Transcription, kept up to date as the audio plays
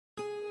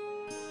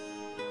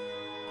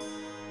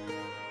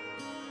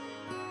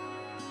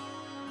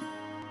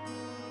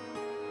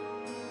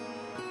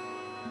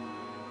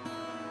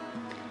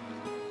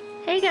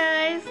Hey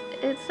guys,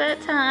 it's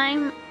that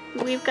time.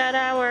 We've got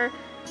our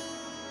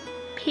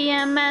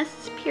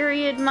PMS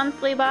period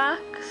monthly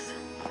box.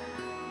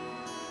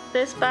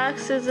 This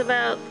box is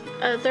about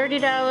a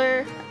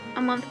 $30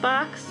 a month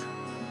box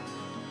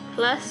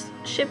plus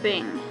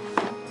shipping.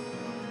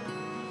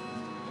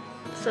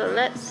 So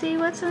let's see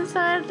what's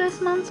inside this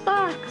month's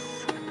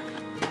box.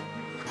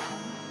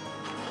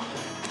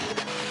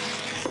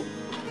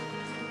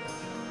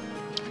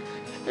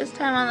 This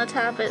time on the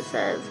top it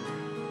says,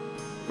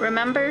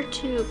 remember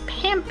to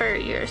pamper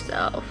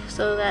yourself.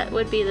 So that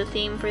would be the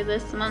theme for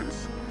this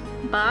month's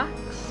box.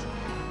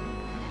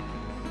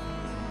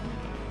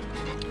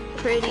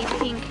 Pretty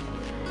pink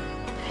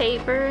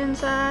paper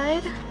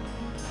inside.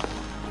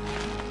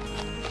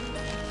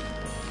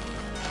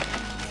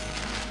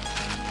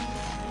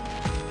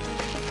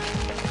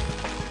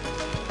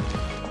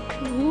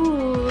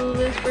 Ooh,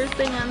 this first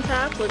thing on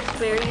top looks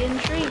very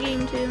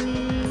intriguing to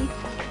me.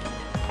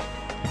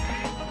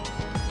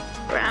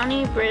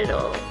 Brownie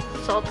brittle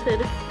salted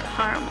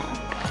caramel.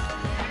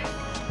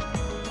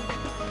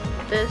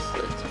 This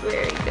looks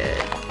very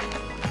good.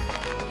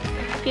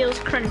 Feels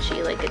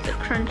crunchy, like it's a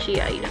crunchy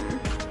item.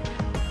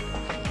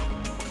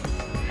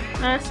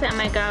 Last time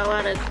I got a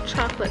lot of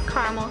chocolate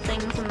caramel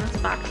things in this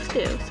box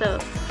too, so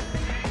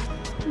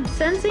I'm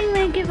sensing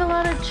they give a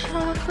lot of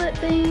chocolate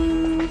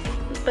things,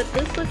 but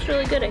this looks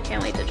really good. I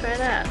can't wait to try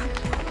that.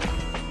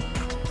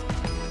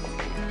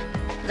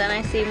 Then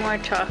I see more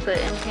chocolate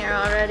in here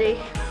already.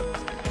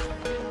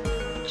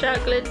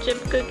 Chocolate chip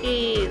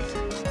cookies.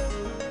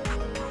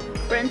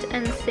 Brent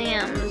and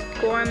Sam's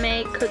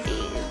gourmet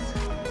cookies.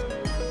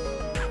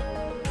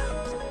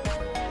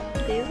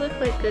 These look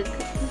like good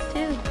cookies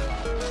too.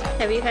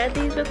 Have you had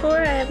these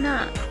before? I have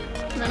not.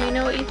 Let me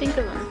know what you think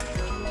of them.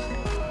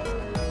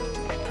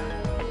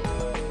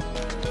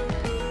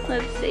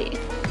 Let's see.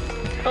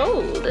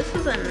 Oh, this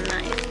is a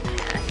nice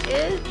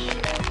package.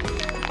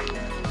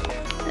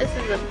 This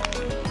is a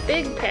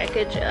big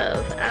package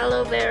of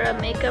aloe vera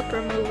makeup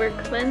remover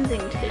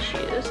cleansing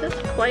tissues. That's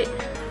quite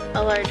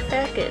a large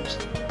package.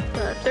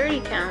 30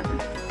 count.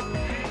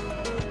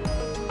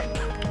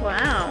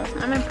 Wow,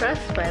 I'm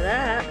impressed by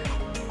that.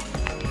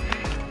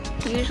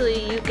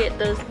 Usually you get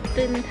those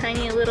thin,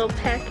 tiny little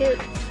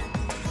packets,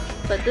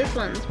 but this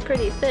one's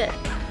pretty thick.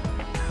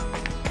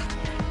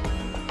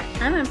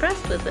 I'm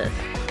impressed with this.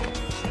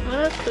 What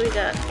else do we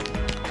got?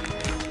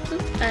 Ooh,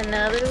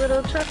 another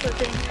little chocolate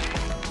thing.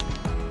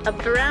 A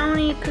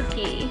brownie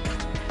cookie.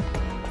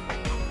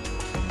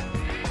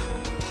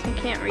 I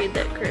can't read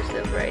that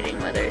cursive writing,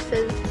 whether it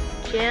says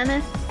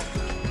Janice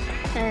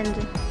and...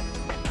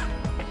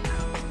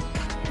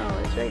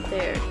 oh, it's right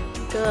there.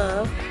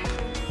 Duh.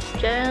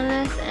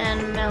 Janice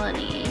and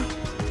Melanie.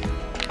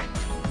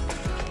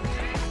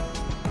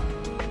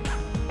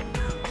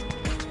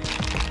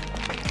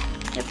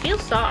 It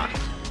feels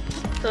soft,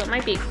 so it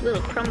might be a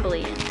little crumbly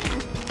in here.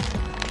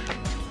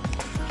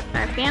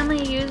 Our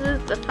family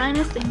uses the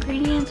finest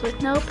ingredients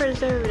with no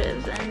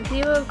preservatives and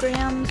 0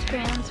 grams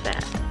trans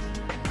fat.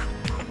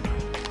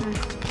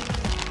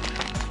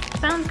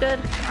 Sounds good.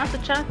 Lots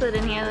of chocolate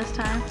in here this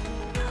time.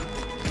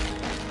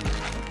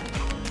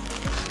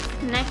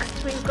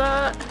 Next we've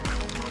got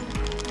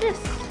this.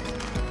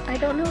 I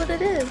don't know what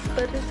it is,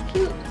 but it's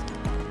cute.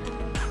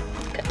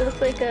 It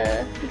looks like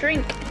a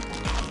drink.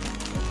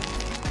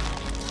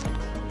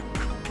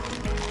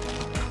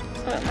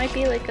 Oh, it might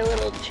be like a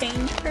little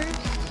change purse.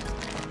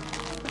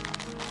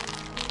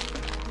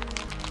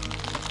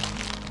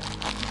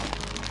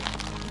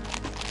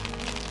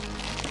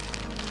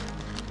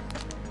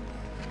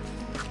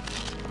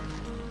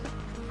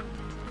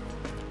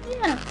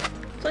 Yeah,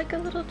 it's like a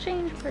little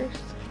change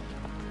purse.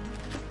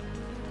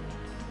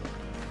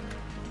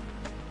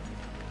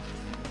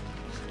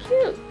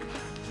 Cute.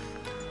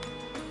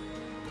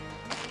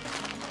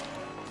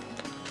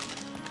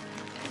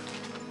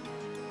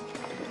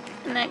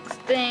 Next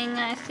thing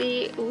I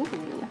see,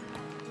 ooh,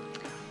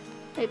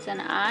 it's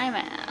an eye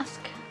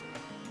mask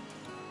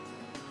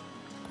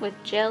with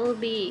gel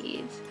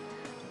beads.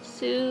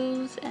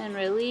 Soothes and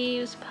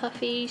relieves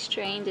puffy,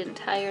 strained, and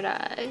tired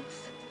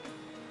eyes.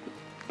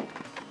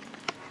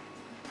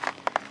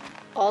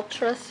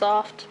 Ultra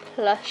soft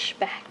plush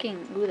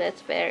backing. Ooh,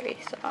 that's very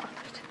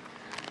soft.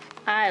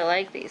 I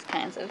like these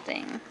kinds of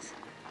things.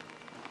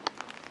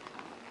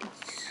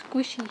 It's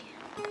squishy.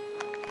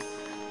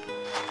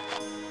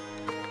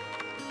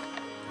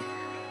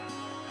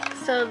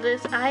 So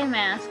this eye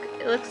mask,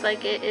 it looks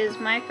like it is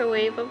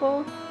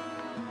microwavable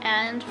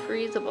and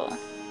freezable.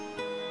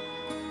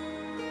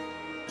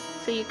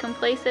 So you can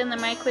place it in the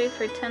microwave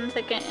for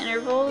 10-second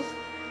intervals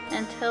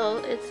until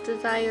its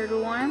desired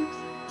warmth,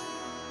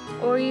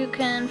 or you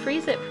can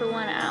freeze it for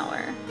 1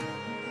 hour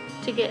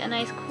to get a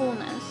nice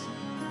coolness.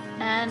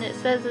 And it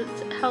says it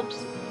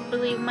helps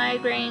relieve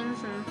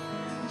migraines and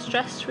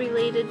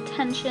stress-related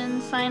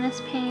tension,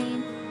 sinus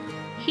pain,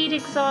 heat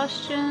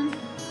exhaustion.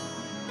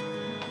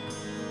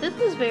 This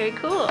is very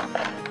cool.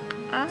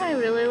 I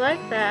really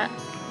like that.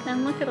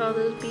 And look at all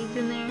those beads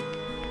in there.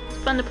 It's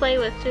fun to play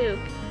with too.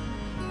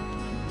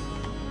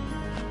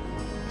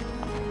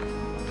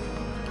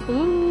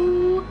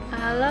 Ooh,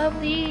 I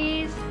love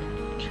these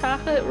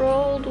chocolate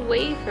rolled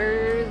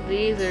wafers.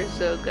 These are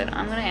so good.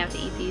 I'm gonna have to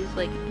eat these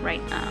like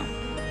right now.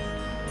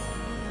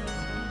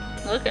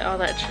 Look at all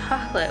that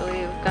chocolate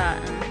we've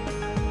gotten.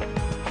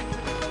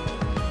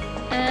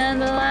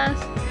 And the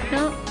last,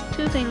 nope,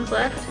 2 things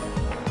left.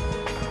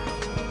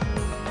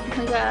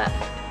 We got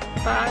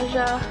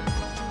Baja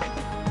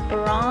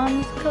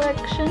Bronze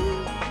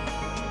Collection.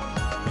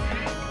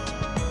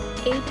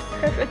 8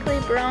 perfectly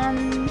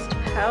bronzed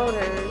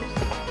powders.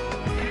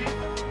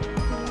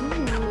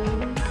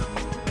 Ooh.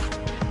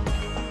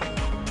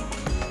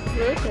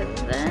 Look at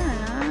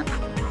that.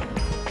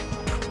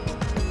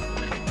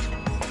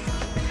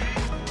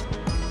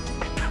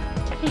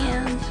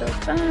 Tan so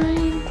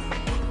fine.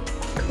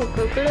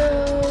 Cocoa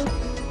Glow.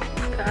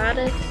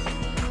 Goddess.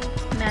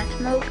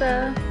 Matte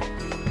Mocha.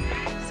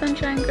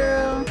 Sunshine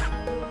Girl.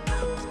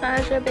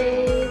 Baja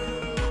Babe.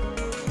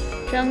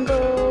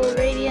 Jungle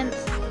Radiance.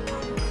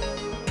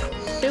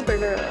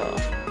 Supergirl.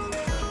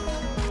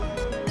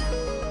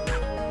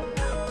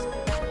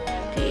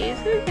 These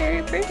are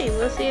very pretty.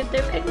 We'll see if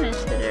they're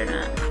pigmented or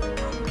not.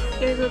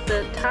 Here's what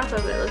the top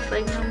of it looks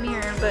like. No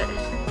mirror, but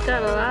it's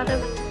got a lot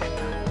of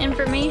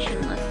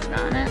information listed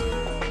on it.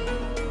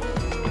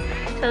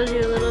 Tells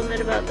you a little bit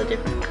about the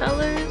different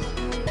colors.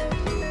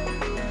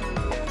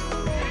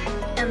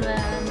 And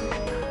then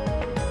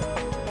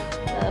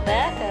the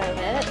back of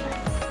it.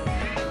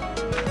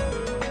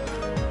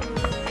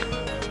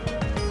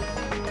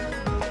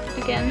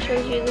 Again,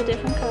 shows you the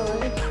different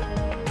colors.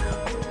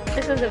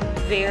 This is a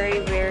very,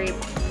 very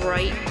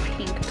bright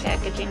pink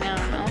packaging. I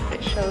don't know if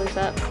it shows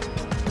up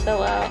so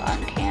well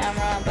on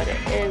camera, but it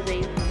is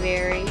a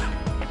very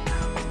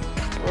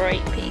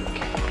bright pink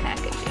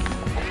packaging.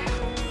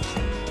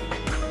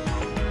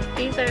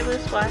 These are the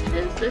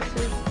swatches. This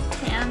is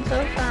Tan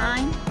So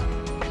Fine,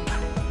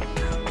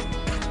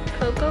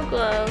 Cocoa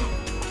Glow,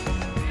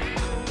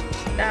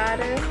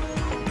 Goddess,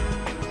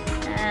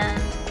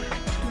 and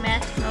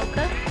Matte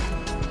Mocha.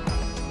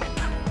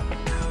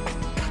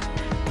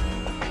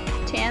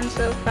 Tan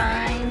So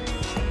Fine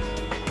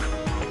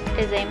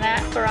is a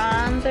matte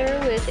bronzer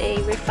with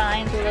a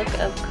refined look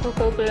of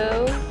Cocoa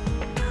Glow,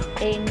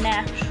 a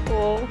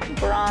natural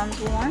bronze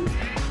warmth.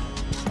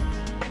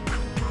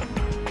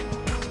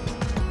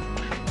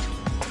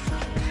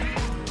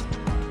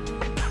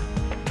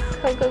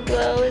 Cocoa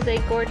Glow is a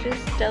gorgeous,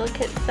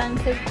 delicate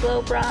sun-kissed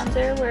glow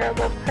bronzer,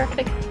 wearable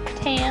perfect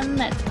tan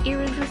that's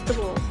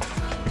irresistible.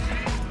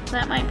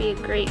 That might be a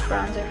great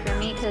bronzer for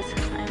me because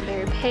I'm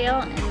very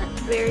pale and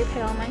it's very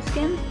pale on my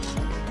skin.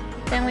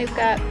 Then we've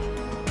got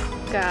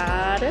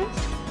Goddess.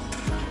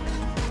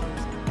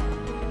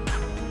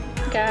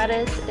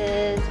 Goddess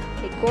is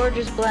a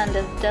gorgeous blend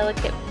of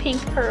delicate pink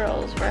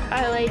pearls for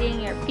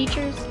highlighting your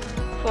features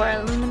for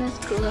a luminous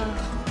glow.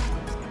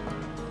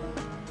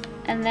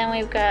 And then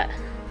we've got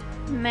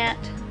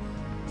Matte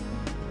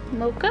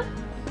Mocha.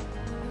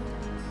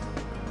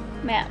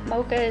 Matte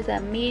Mocha is a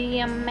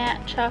medium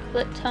matte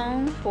chocolate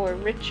tone for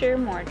richer,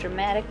 more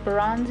dramatic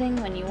bronzing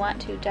when you want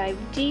to dive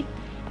deep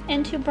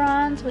into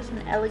bronze with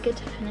an elegant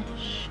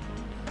finish.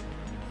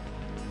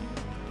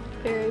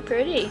 Very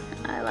pretty.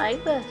 I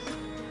like this.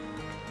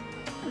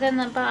 Then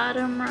the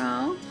bottom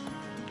row,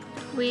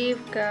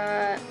 we've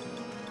got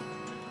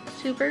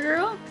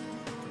Supergirl,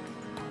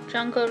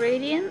 Jungle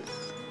Radiance,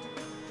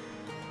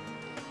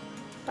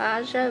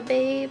 Baja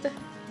Babe,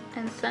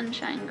 and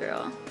Sunshine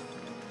Girl.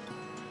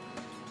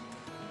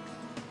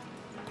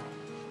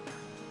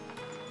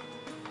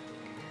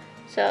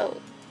 So,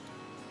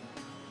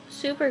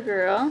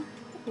 Supergirl,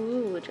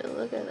 ooh, would you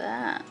look at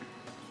that.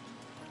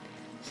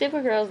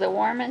 Supergirl is the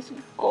warmest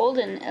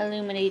golden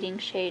illuminating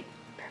shade,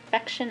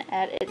 perfection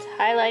at its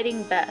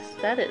highlighting best.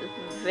 That is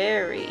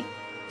very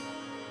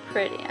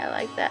pretty, I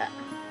like that.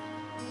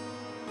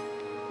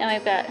 Then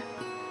we've got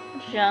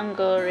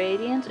Jungle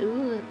Radiance, ooh,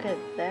 look at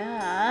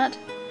that.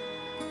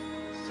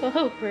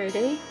 So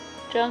pretty.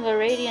 Jungle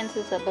Radiance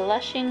is a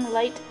blushing,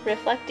 light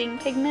reflecting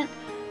pigment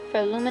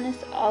for luminous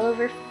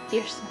all-over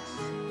fierceness.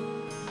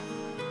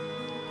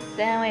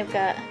 Then we've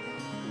got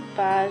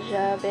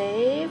Baja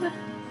Babe.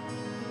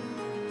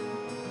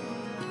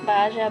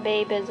 Baja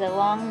Babe is a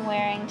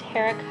long-wearing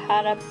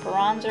terracotta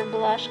bronzer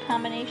blush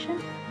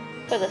combination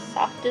for the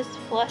softest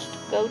flushed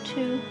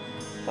go-to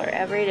for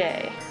every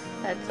day.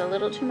 That's a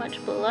little too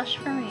much blush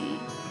for me,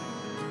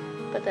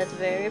 but that's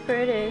very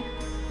pretty.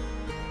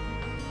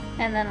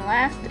 And then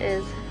last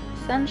is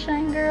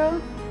Sunshine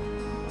Girl.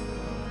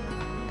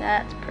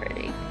 That's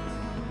pretty.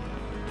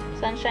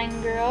 Sunshine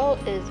Girl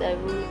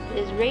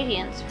is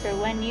radiance for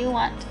when you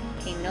want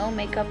a no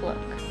makeup look.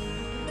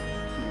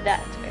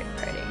 That's very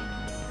pretty.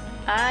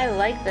 I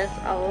like this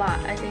a lot.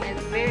 I think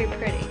it's very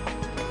pretty.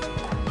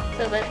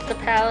 So that's the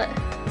palette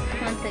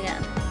once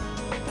again.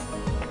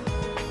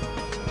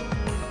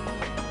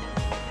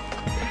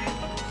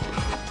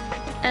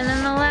 And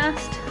then the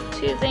last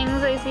 2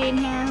 things I see in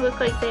here look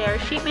like they are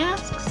sheet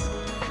masks.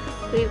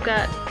 We've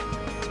got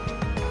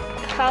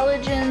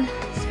Collagen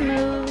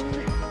Smooth.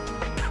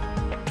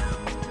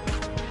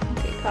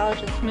 Okay,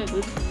 Collagen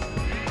Smooth.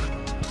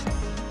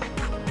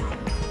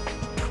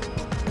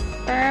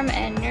 Firm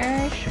and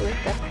nourish with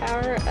the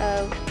power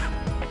of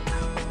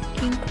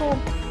ginkgo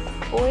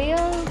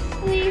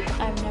biloba leaf,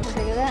 I've never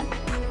heard of that,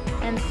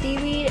 and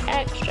seaweed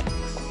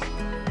extracts.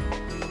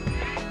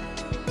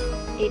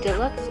 A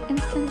deluxe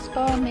instant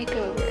spa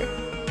makeover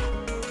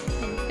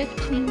in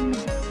 15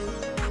 minutes.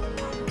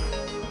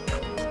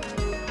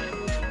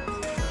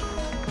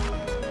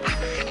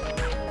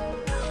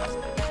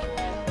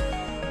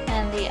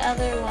 And the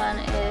other one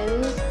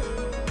is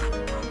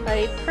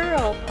a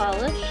pearl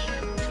polish.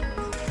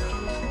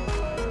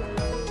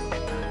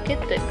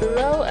 Get the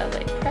glow of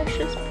a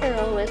precious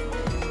pearl with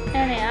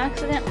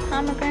antioxidant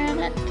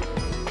pomegranate.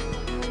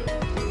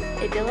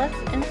 A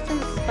deluxe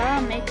instant spa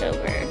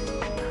makeover.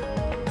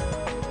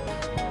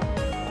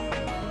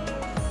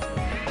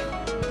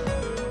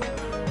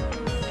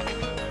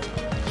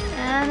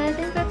 And I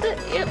think that's it.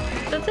 Yep,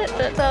 that's it.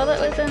 That's all that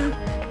was in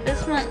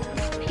this month's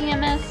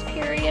PMS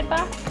period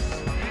box.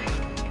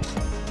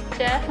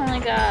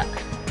 Definitely got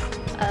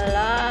a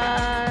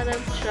lot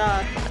of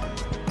chocolate.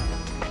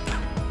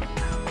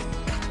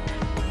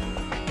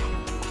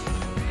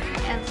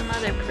 And some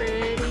other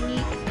pretty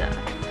neat stuff.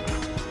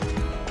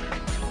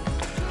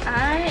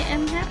 I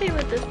am happy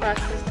with this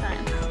box this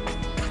time.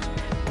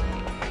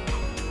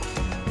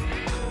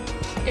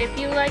 If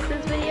you like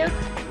this video,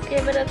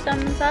 give it a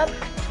thumbs up,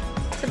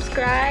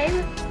 subscribe,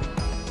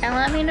 and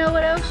let me know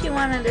what else you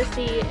wanted to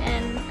see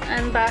in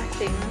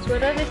unboxings.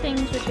 What other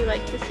things would you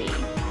like to see?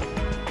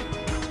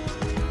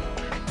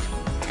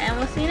 And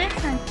we'll see you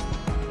next time.